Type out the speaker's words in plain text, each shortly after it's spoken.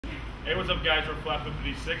Hey, what's up, guys? We're Flatfoot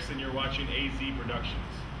 56, and you're watching AZ Productions.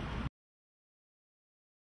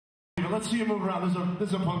 Let's see you move around. This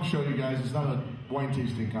is a punk show, you guys. It's not a wine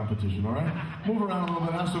tasting competition, all right? Move around a little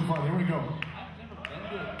bit. Have some fun. Here we go.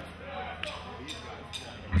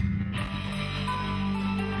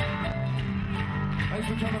 Thanks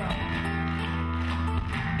for coming out.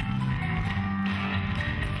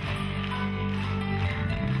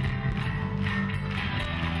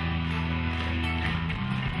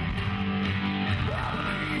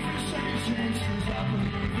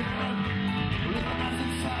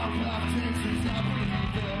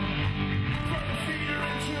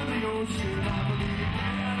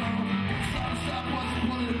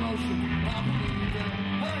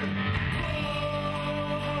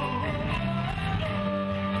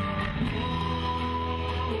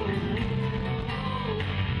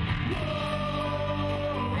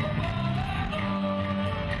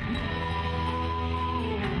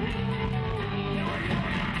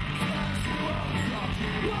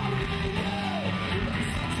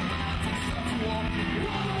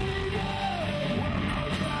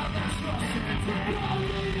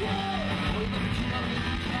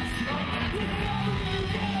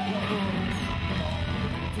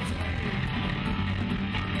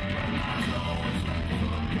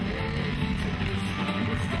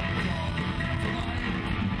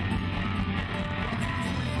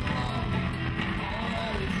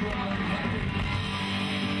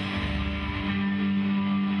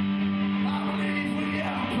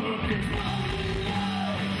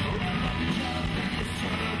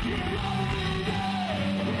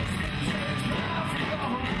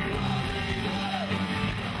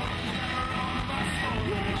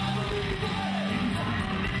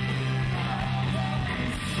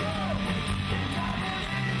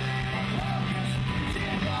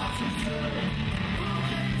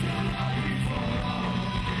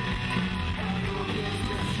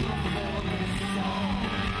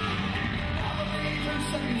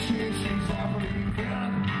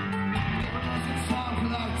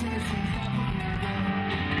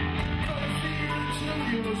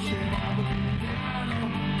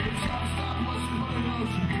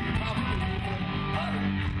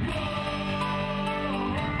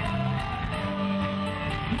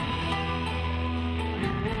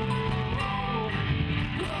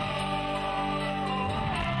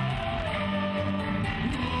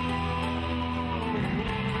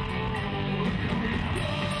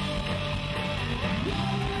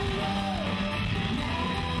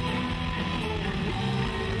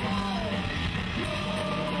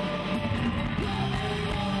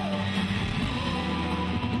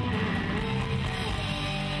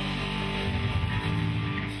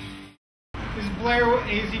 Blair with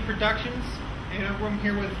AZ Productions, and I'm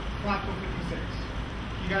here with Flatfoot 56.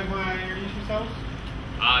 You guys want to introduce yourselves?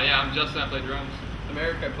 Yeah, I'm Justin, I play drums. I'm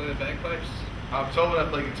Eric, I play the bagpipes. I'm Tobin, I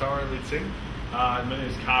play guitar and lead sing. My name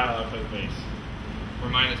is Kyle, I play bass. Or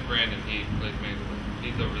mine is Brandon, he plays mandolin.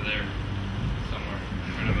 He's over there, somewhere.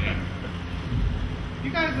 You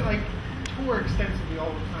guys like tour extensively all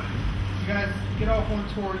the time. You guys get off one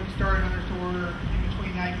tour, you start another tour, in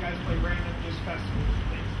between that you guys play random just festivals and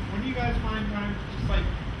things. When do you guys find time to just like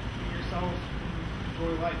be yourselves and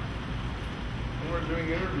enjoy life? When we're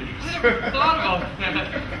doing interviews. I never thought about that.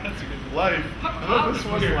 That's a good life. I love this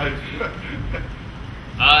one life.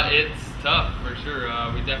 It's tough for sure.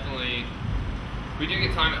 We do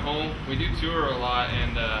get time at home. We do tour a lot,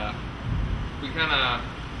 and we kind of,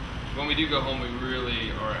 when we do go home, we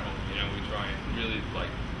really are at home. You know, we try and really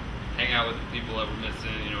like hang out with the people that we're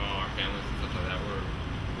missing. You know, our families and stuff like that.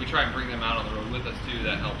 We try and bring them out on the road with us too.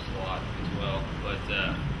 That helps a lot as well. But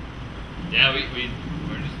yeah, we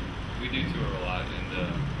do tour a lot, and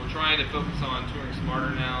we're trying to focus on touring smarter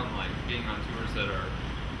now and like being on tours that are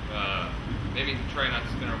maybe try not to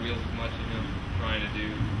spin our wheels as much. You know, trying to do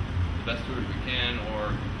the best tours we can, or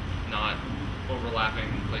not overlapping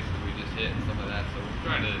places we just hit and stuff like that. So we're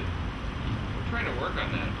trying to work on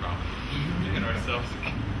that probably in ourselves. A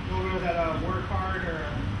little bit of that work hard or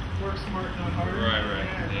work smart, not harder. Right.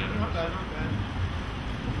 Yeah. Not bad.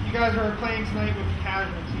 You guys are playing tonight with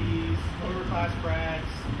Casualties, Overclass Brats,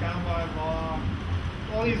 Down by Law,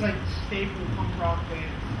 all these like staple punk rock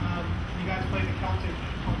bands. You guys play the Celtic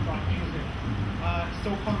punk rock music.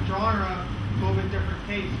 Still punk genre, a little bit different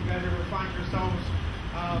pace. You guys ever find yourselves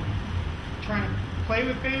trying to play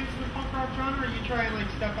with bands in the punk rock genre, or you try and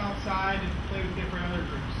like step outside and play with different other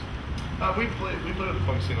groups? We play with the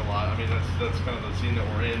punk scene a lot. I mean, that's kind of the scene that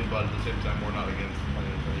we're in, but at the same time, we're not against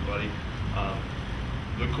playing with anybody.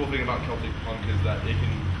 The cool thing about Celtic punk is that it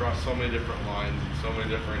can cross so many different lines and so many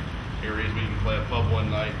different areas. We can play a pub one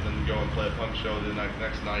night, and then go and play a punk show the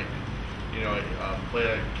next night. You know, play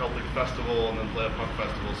a Celtic festival and then play a punk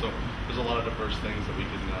festival. So there's a lot of diverse things that we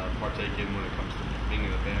can partake in when it comes to being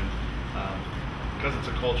in a band. Because it's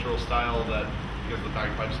a cultural style that, because the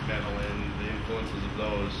bagpipes, mandolin, the influences of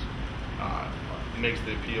those, makes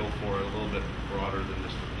the appeal for it a little bit broader than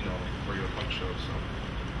just, you know, regular punk shows. So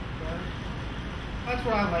that's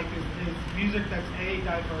what I like is music that's A,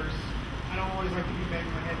 diverse. I don't always like to be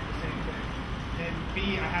banging my head at the same thing. And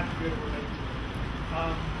B, I have to be able to relate to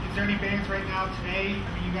it. Is there any bands right now today? I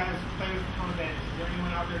mean, you guys play with a ton of bands. Is there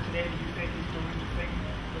anyone out there today that you think is doing the thing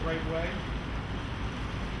the right way?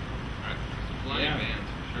 There's plenty of bands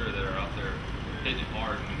for sure that are out there hitting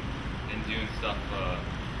hard and doing stuff.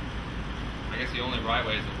 I guess the only right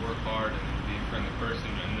way is to work hard and be a friendly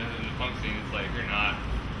person. And then in the punk scene, it's like you're not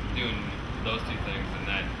doing those two things, and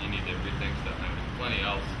that you need to rethink stuff. I mean, plenty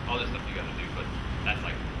else, all this stuff you got to do, but that's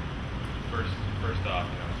like first off,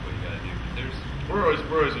 you know, that's what you got to do. We're always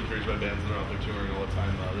encouraged by bands that are out there touring all the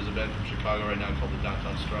time. There's a band from Chicago right now called the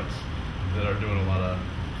Downtown Struts that are doing a lot of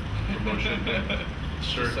promotion.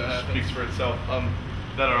 Sure, speaks for itself.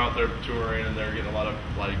 That are out there touring, and they're getting a lot of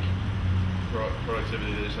like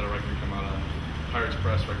productivity. They just had a record come out on Pirates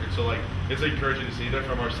Press record, so like it's encouraging to see. They're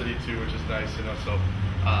from our city too, which is nice, you know. So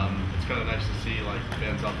it's kind of nice to see like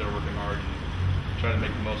bands out there working hard and trying to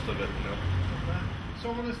make the most of it, you know. So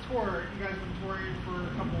on this tour, you guys have been touring for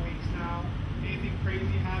a couple weeks now. Anything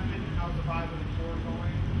crazy happened? How's the vibe of the tour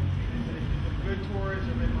going? Is it a good tour? Has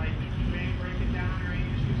there been like band breaking down or any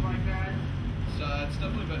issues like that? It's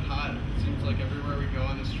definitely been hot. It seems like everywhere we go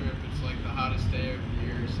on this trip, it's like the hottest day of the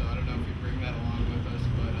year. So I don't know if we bring that along with us,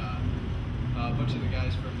 but a bunch of the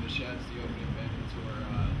guys from the Sheds, the opening band of the tour,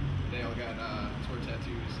 they all got tour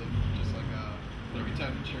tattoos of just like a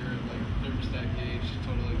temperature, like thermostat gauge,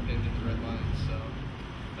 totally pinned in the red lines. So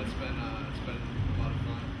it's been a lot of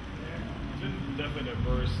fun. It's been definitely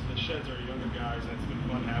diverse. The Sheds are younger guys, and it's been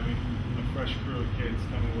fun having a fresh crew of kids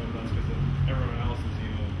coming with us because everyone else is, you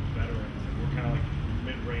know, veterans, and we're kind of like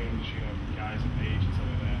mid-range, you know, guys of age and stuff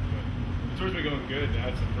like that. But the tour's been going good.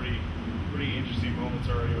 Had some pretty interesting moments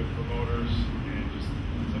already with promoters and just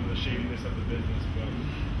some of the shadiness of the business. But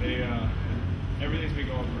everything's been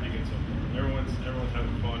going pretty good so far. Everyone's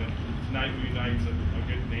having fun, and Tonight We Unite's a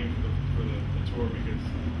good name for the tour because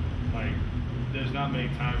like there's not many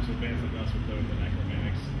times with bands like us with the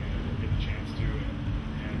Necromantics and we'll get the chance to,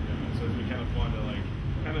 and so it's been kind of fun to like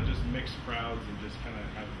kind of just mix crowds and just kind of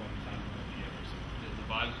have a fun time together. So the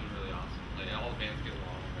vibes are really awesome. Like all the bands get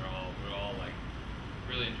along. We all like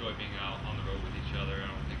really enjoy being out on the road with each other. I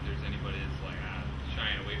don't think there's anybody that's like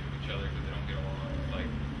shying away from each other because they don't get along. It's like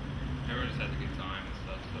everyone just has a good time and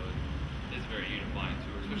stuff. So it's a very unifying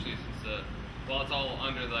tour, especially since while it's all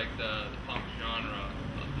under like the punk genre,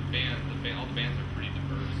 all the bands are pretty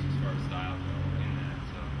diverse as far as style go in that.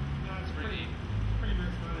 So No, it's pretty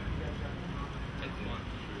mixed on it. You guys got going on there. it's fun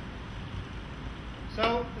for sure.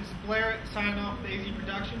 So this is Blair signing off with AZ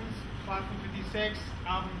Productions. Flatfoot 56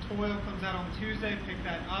 album Toil comes out on Tuesday. Pick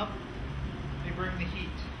that up. They bring the heat.